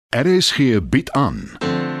RSG bied aan.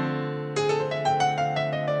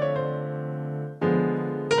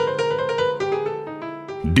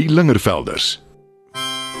 Die Lingerfelders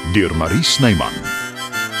deur Snyman.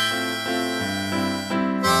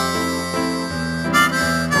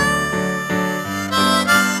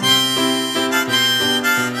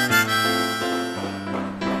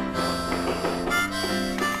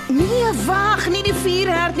 Nee, wag, nie die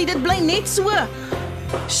vuurherd nie, dit bly net so.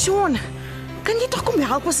 Sean, kan jy toch kom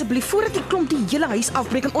help asseblief voordat die klomp die hele huis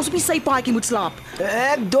afbreek en ons op die sypaadjie moet slaap?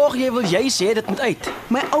 Ek dog jy sê dit moet uit.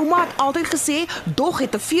 My ouma het altyd gesê, dog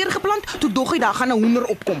het 'n veer geplant, toe dog hy daar gaan 'n hoender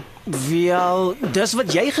opkom. Wel, dis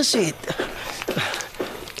wat jy gesê het.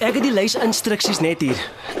 Ek het die lys instruksies net hier.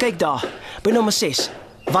 Kyk daar, by nommer 6.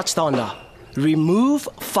 Wat staan daar?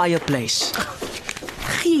 Remove fireplace.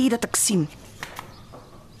 Gee dat ek sien.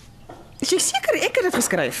 Is jy seker ek het dit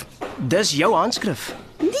geskryf? Dis jou handskrif.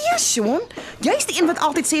 Nee, Sean, jy's die een wat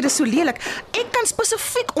altyd sê dis so lelik. Ek kan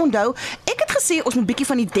spesifiek onthou, ek het gesê ons moet bietjie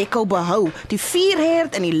van die dekkou behou, die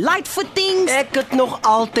vuurherd en die light fittings. Ek het nog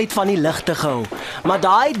altyd van die ligte gehou, maar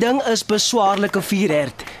daai ding is beswaarlike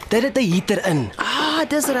vuurherd. Dit het 'n heater in.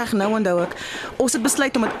 Dis reg, nou onthou ek. Ons het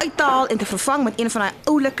besluit om dit uit te haal en te vervang met een van daai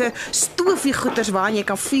oulike stoofiegoeters waarin jy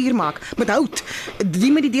kan vuur maak, met hout,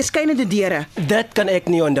 die met die deurskynende deure. Dit kan ek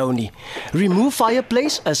nie onthou nie. Remove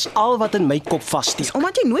fireplace is al wat in my kop vassteek.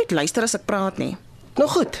 Omdat jy nooit luister as ek praat nie. Nou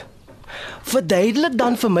goed. Verduidelik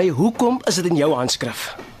dan vir my hoekom is dit in jou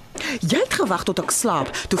handskrif? Jy het gewag tot ek slaap.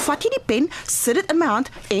 Toe vat jy die pen, sit dit in my hand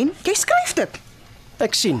en jy skryf dit.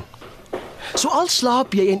 Ek sien. So al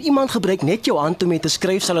slaap jy en iemand gebruik net jou hand om mee te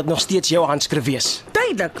skryf, sal dit nog steeds jou handskrif wees.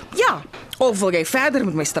 Duidelik, ja. Of wil jy verder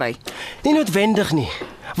met my stry? Nie noodwendig nie.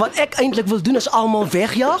 Wat ek eintlik wil doen is almal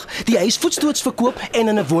wegjaag, die huis voetstoots verkoop en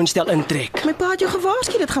in 'n woonstel intrek. My pa het jou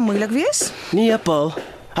gewaarsku dit gaan moeilik wees. Nee, Paul,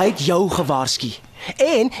 hy het jou gewaarsku.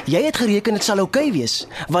 En jy het gereken dit sal oukei wees,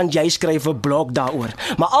 want jy skryf 'n blog daaroor.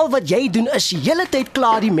 Maar al wat jy doen is die hele tyd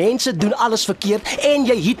klaar die mense doen alles verkeerd en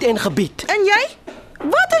jy hiet en gebied. En jy?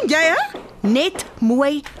 Wat en jy, hè? Net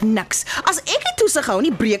mooi niks. As ek die toesig hou nie,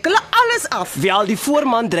 breek hulle alles af. Wel, die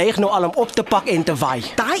voorman dreig nou al om op te pak en te waai.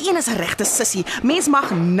 Daai een is 'n regte sissie. Mens mag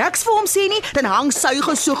niks vir hom sê nie, dan hang sy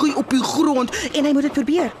gesuggie op die grond en hy moet dit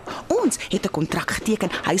probeer. Ons het 'n kontrak geteken.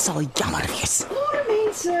 Hy sal jammer wees. Môre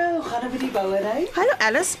mense, hoe gaan dit met die bouery? Hallo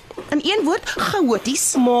Alice. In een woord,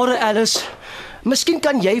 chaoties. Môre Alice. Miskien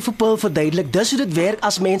kan jy vir Paul verduidelik dis hoe dit werk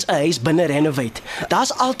as mens 'n huis binne renovate.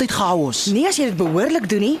 Daar's altyd chaos. Nee, as jy dit behoorlik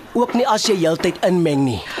doen nie. Ook nie as jy heeltyd inmeng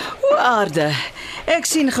nie. O aarde, ek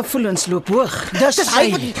sien gevoelens loop hoog. Dis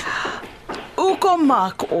hy. Hoekom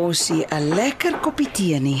maak ons nie 'n lekker koppie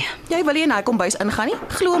tee nie? Jy wil nie in hy kombuis ingaan nie,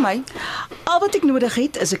 glo my. Al wat ek nodig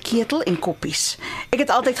het is 'n ketel en koppies. Ek het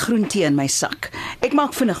altyd groen tee in my sak. Ek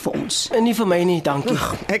maak vinnig vir ons. En nie vir my nie, dankie.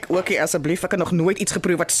 Ek ook nie asseblief, ek het nog nooit iets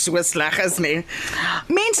geproe wat so sleg is nie.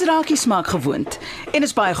 Mense raak die smaak gewoond en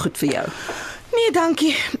is baie goed vir jou. Nee,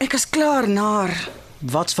 dankie. Ek is klaar naar.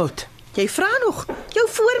 Wat's fout? Jy vra nog, jou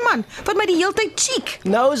voorman, wat my die heeltyd cheek.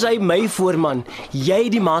 Nou is hy my voorman. Jy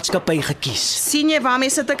het die maatskappy gekies. Sien jy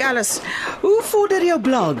waarmee sit ek alles? Hoe vorder jou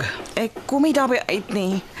blog? Ek kom nie daarby uit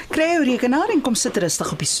nie. Kry jou rekenaar en kom sit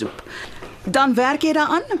rustig op die soep. Dan werk jy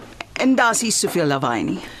daaraan en daar's nie soveel lawaai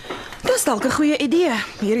nie. Dis dalk 'n goeie idee.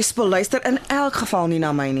 Hierdie spul luister in elk geval nie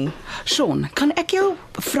na my nie. Sean, kan ek jou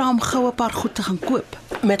vra om gou 'n paar goed te gaan koop?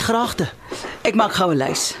 Met graagte. Ek maak gou 'n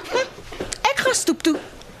lys. Ek gaan stoep toe.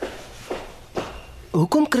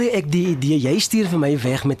 Hoekom kry ek die idee jy stuur vir my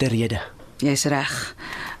weg met 'n rede? Jy's reg.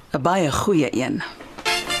 'n Baie goeie een.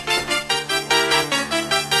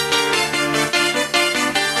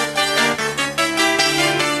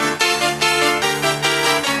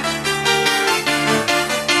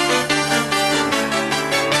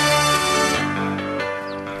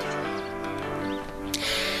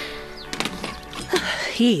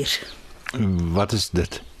 Hier, Wat is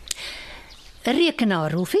dit? 'n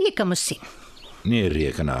rekenaar, Rolf, jy kan mos sien. Nee,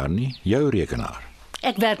 rekenaar nie, jou rekenaar.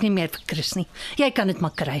 Ek werk nie meer vir Chris nie. Jy kan dit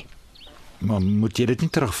maar kry. Maar moet jy dit nie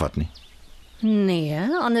terugvat nie? Nee,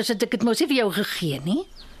 anders het ek dit mos nie vir jou gegee nie.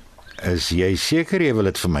 Is jy seker jy wil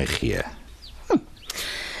dit vir my gee?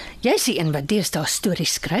 Jy's die een wat deesdae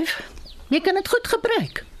stories skryf. Jy kan dit goed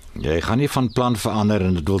gebruik. Jy gaan nie van plan verander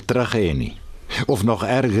en dit wil terug hê nie. Of nog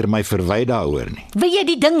erger my verwy daaroor nie. Wil jy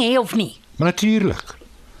die ding hê of nie? Maar natuurlik.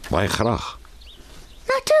 Baie graag.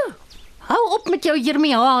 Nou toe. Hou op met jou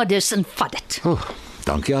jeremiades en vat dit.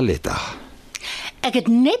 Dankie Aletta. Ek het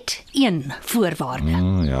net een voorwaarde.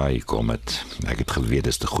 Ja, hier kom dit. Ek het geweet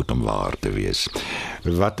dit is te goed om waar te wees.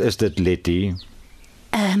 Wat is dit, Letty?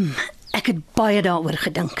 Ek het baie daaroor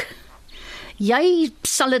gedink. Jy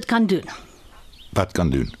sal dit kan doen. Wat kan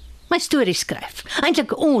doen? My storie skryf.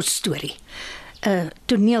 Eintlik ons storie. 'n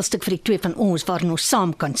Toneelstuk vir die twee van ons waarin ons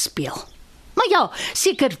saam kan speel. Maar ja,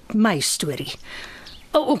 seker my storie.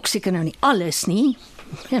 Ook seker nou nie alles nie.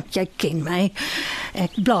 Ja, jy ken my.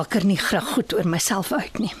 Ek blaker nie graag goed oor myself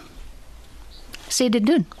uit nie. Sê dit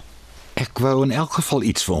doen. Ek wou in elk geval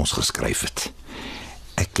iets vir ons geskryf het.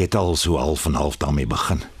 Ek het al so half en half daarmee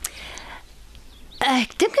begin.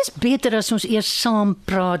 Ek dink is beter as ons eers saam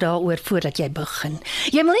praat daaroor voordat jy begin.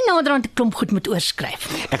 Jy wil nie naderhand 'n klomp goed moet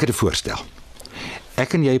oorskryf. Ek het 'n voorstel.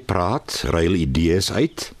 Ek en jy praat, ruil idees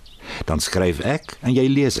uit, dan skryf ek en jy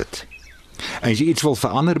lees dit. En as jy iets wil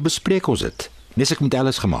verander, bespreek ons dit. Nes ek met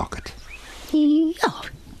Alice gemaak het. Ja,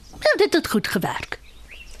 dit het goed gewerk.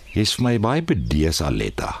 Jy's vir my baie bedees,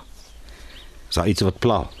 Aletta. Is daar iets wat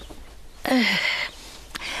pla?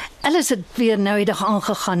 Alice het weer nou die dag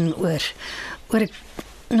aangegaan oor ek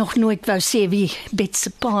nog nooit wou sê wie Bet se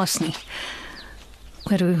paas nie.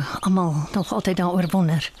 Oor hoe almal nog altyd daaroor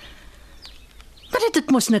wonder. Maar dit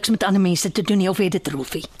het mos niks met ander mense te doen nie, of weet dit,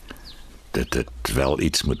 Rolfie? Dit het wel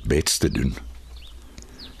iets met Bets te doen.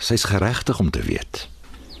 Sy's geregtig om te weet.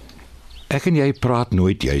 Ek en jy praat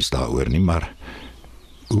nooit juis daaroor nie, maar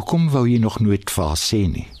hoekom wou jy nog nooit vir haar sê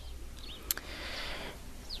nie?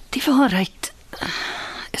 Die waarheid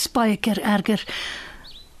is baie keer erger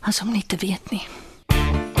as om nie te weet nie.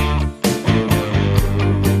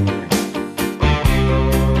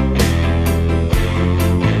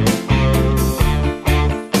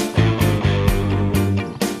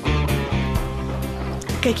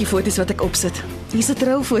 Kyk die foto's wat ek opsit. Hier's 'n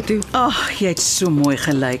troufoto. Ag, jy het so mooi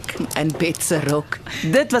gelyk. In Bet se rok.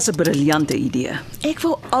 Dit was 'n briljante idee. Ek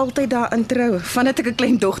wou altyd daarin trou, vandat ek 'n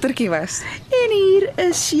klein dogtertjie was. En hier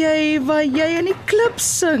is jy waar jy in die klip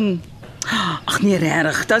sing. Ag nee,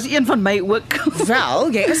 regtig, dis een van my ook.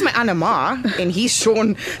 Wel, jy is my ander ma en hier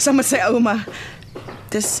Sean saam met sy ouma.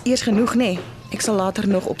 Dis eers genoeg, nê? Ek sal later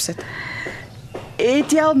nog opsit.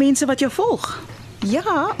 Het jy al mense wat jou volg?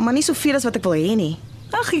 Ja, maar nie soveel as wat ek wil hê nie.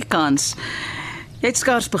 Ag, jy kans. Jy het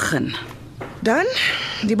skaars begin. Dan,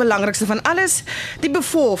 die belangrikste van alles, die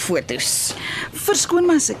bevolfoto's. Verskoon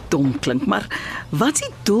my as ek dom klink, maar wat is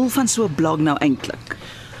die doel van so 'n blog nou eintlik?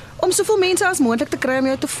 Om soveel mense as moontlik te kry om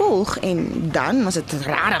jou te volg en dan, as dit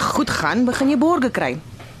regtig goed gaan, begin jy borge kry.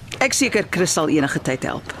 Ek seker Chris sal enige tyd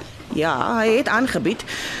help. Ja, hy het aangebied,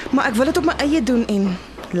 maar ek wil dit op my eie doen en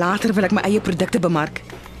later wil ek my eie produkte bemark.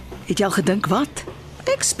 Het jy al gedink wat?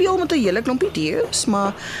 Ek speel met 'n hele klomp idees,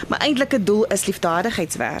 maar my eintlike doel is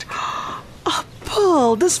liefdadigheidswerk. Ag,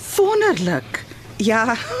 Paul, dis wonderlik.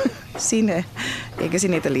 Ja, sien jy, ek is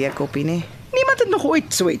nie net 'n leerkoppie nie. Niemand het nog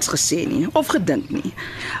ooit so iets gesê nie of gedink nie.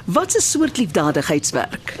 Wat 'n soort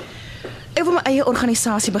liefdadigheidswerk? Ek wil my eie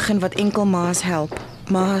organisasie begin wat enkel ma's help,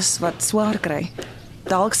 ma's wat swaar kry.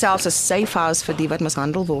 Dalk selfs 'n safe house vir die wat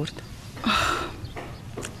mishandel word.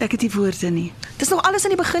 Ek het nie woorde nie. Dis nog alles in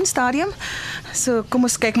die beginstadium. So kom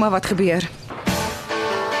ons kyk maar wat gebeur.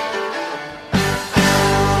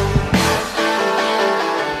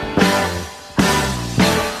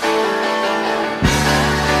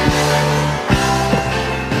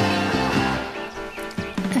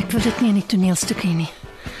 Ek wil dit nie in die toneelstuk hê nie.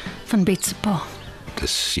 Van Bet se pa.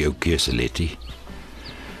 Dis jou keuse, Letty.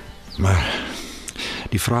 Maar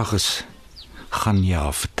die vraag is, gaan jy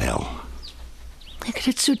haar vertel? Ek het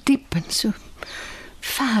dit so diep en so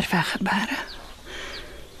ver weggebere.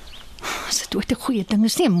 As dit ooit 'n goeie ding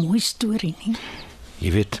is, nie 'n mooi storie nie.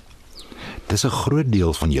 Jy weet, dis 'n groot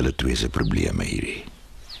deel van julle twee se probleme hierdie.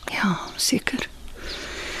 Ja, seker.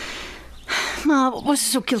 Maar ons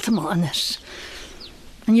is ook heeltemal anders.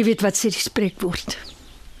 En jy weet wat sê die spreekwoord.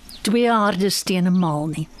 2 harde stene maal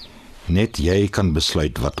nie. Net jy kan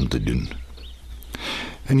besluit wat om te doen.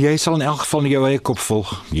 En jy sal in elk geval jou eie kop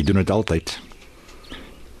volg. Jy doen dit altyd.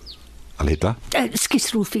 Aletta?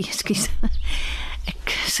 Ekskuus Rolfie, ekskuus. Ek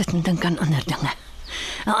sit en dink aan ander dinge.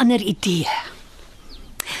 'n Ander idee.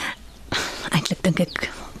 Eintlik dink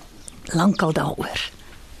ek lankal daaroor.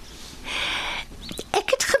 Ek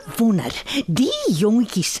het gewonder, die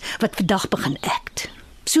jongetjies wat vandag begin act,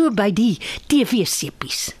 so by die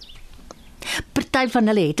TV-seppies. Party van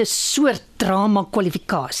hulle het 'n soort drama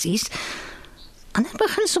kwalifikasies. Ander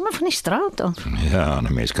begin sommer van die straat af. Ja,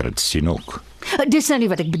 'n mens kan dit sien ook. Dis nou nie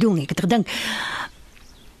wat ek bedoel nie. Ek het gedink,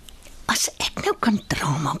 as ek nou kan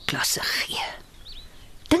drama klasse gee,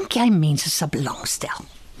 dink jy mense sal belangstel?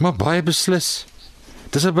 Maar baie beslis.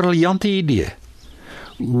 Dis 'n briljante idee.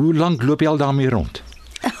 Hoe lank loop jy al daarmee rond?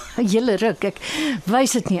 'n Hele ruk. Ek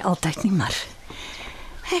wys dit nie altyd nie, maar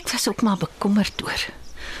ek was ook maar bekommerd oor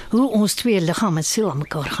hoe ons twee liggaam en siel aan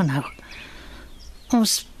mekaar gaan hou.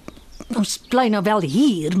 Ons bly nou wel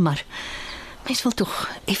hier, maar Mens wil tog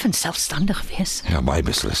effens selfstandig wees. Ja, baie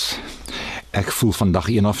beslis. Ek voel vandag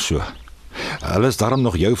eenaf so. Hulle is daarom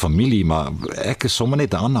nog jou familie, maar ek is sommer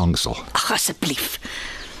net 'n aanhangsel. Ag asseblief.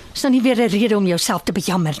 Is nou nie weer 'n rede om jouself te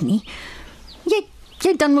bejammer nie.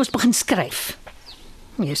 Jy dan moes begin skryf.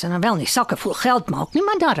 Jy sal nou wel nie sakke vol geld maak nie,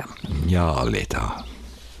 maar daarom. Ja, Aletta.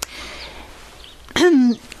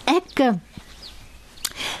 Ek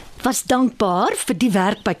was dankbaar vir die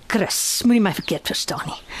werk by Chris. Moenie my verkeerd verstaan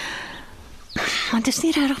nie. Want dit is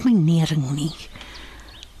nie regtig my nering nie.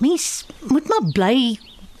 Mens moet maar bly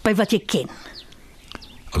by wat jy ken.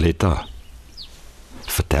 Aletta,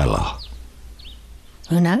 vertel haar.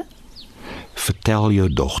 Hoe nou? Vertel jou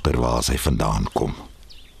dogter waar sy vandaan kom.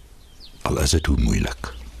 Al is dit hoe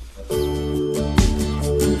moeilik.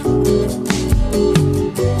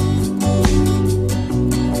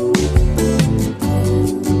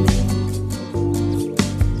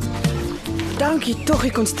 Dankie tog,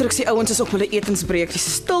 die konstruksie ouens is op hulle etensbreek. Die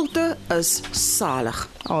stilte is salig.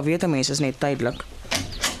 Al weet 'n mens is net tydelik.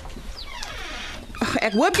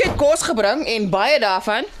 Ek hoop jy het kos gebring en baie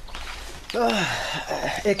daarvan.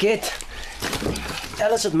 Ek het.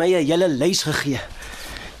 Alice het my 'n hele lys gegee.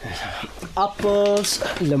 Appels,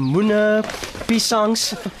 lemoene,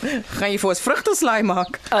 piesangs. Gaan jy vir ons vrugteslaai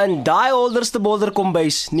maak? En daai olderste bodder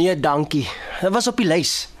kombuis. Nee, dankie. Dit was op die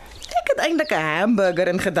lys. Ek het eintlik 'n hamburger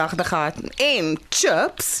in gedagte gehad en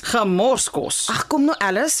chips. Gemorskos. Ag kom nou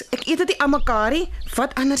Alice, ek eet dit aan mekaar nie.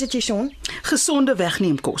 Wat anders het jy, Sean? Gesonde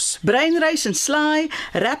wegneemkos. Breinrys en slaai,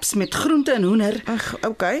 wraps met groente en hoender, Ag,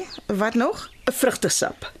 okay. Wat nog? 'n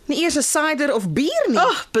vrugtesap. Nie eers 'n cider of bier nie.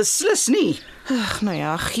 Ag, beslis nie. Ag, nou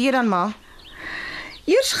ja, gee dan maar.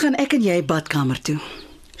 Eers gaan ek en jy badkamer toe.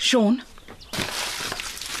 Sean,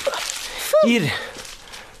 Hier,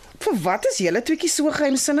 Vir wat is julle tweeetjie so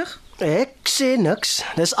geheimsinnig? ek sê niks.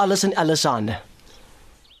 Dis alles in Alice se hande.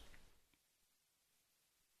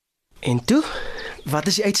 En toe, wat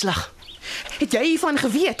is die uitslag? Het jy hiervan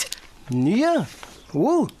geweet? Nee.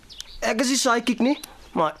 Hoe? Ek is nie psychic nie,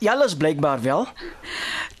 maar julle is blykbaar wel.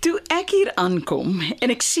 toe ek hier aankom en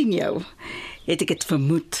ek sien jou, het ek dit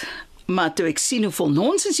vermoed. Maar toe ek sien hoe vol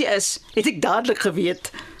nonsens jy is, het ek dadelik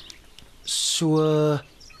geweet. So,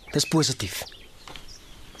 dis positief.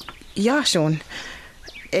 Ja, Sean.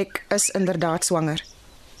 Ek is inderdaad swanger.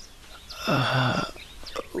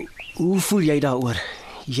 Hoe voel jy daaroor?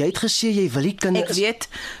 Jy het gesê jy wil nie kinders. Ek weet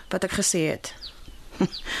wat ek gesê het.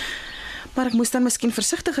 Maar ek moes dan miskien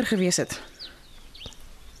versigtiger gewees het.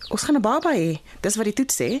 Ons gaan 'n baba hê, dis wat die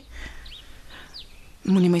toets sê.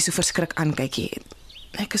 Moenie my so verskrik aankyk nie.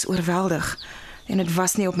 Ek is oorweldig en dit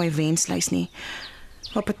was nie op my wenslys nie.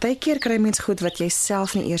 Maar partykeer kry mens goed wat jy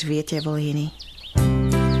self nie eers weet jy wil hê nie.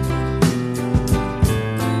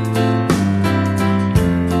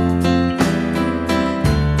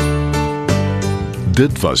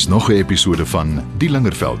 Dit was nog 'n episode van Die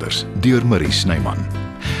Lingervelders deur Marie Snyman.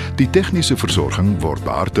 Die tegniese versorging word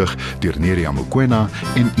behartig deur Neriya Mukwena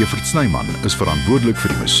en Evert Snyman is verantwoordelik vir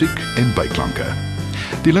die musiek en byklanke.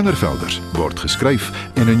 Die Lingervelders word geskryf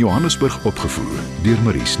en in Johannesburg opgevoer deur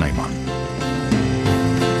Marie Snyman.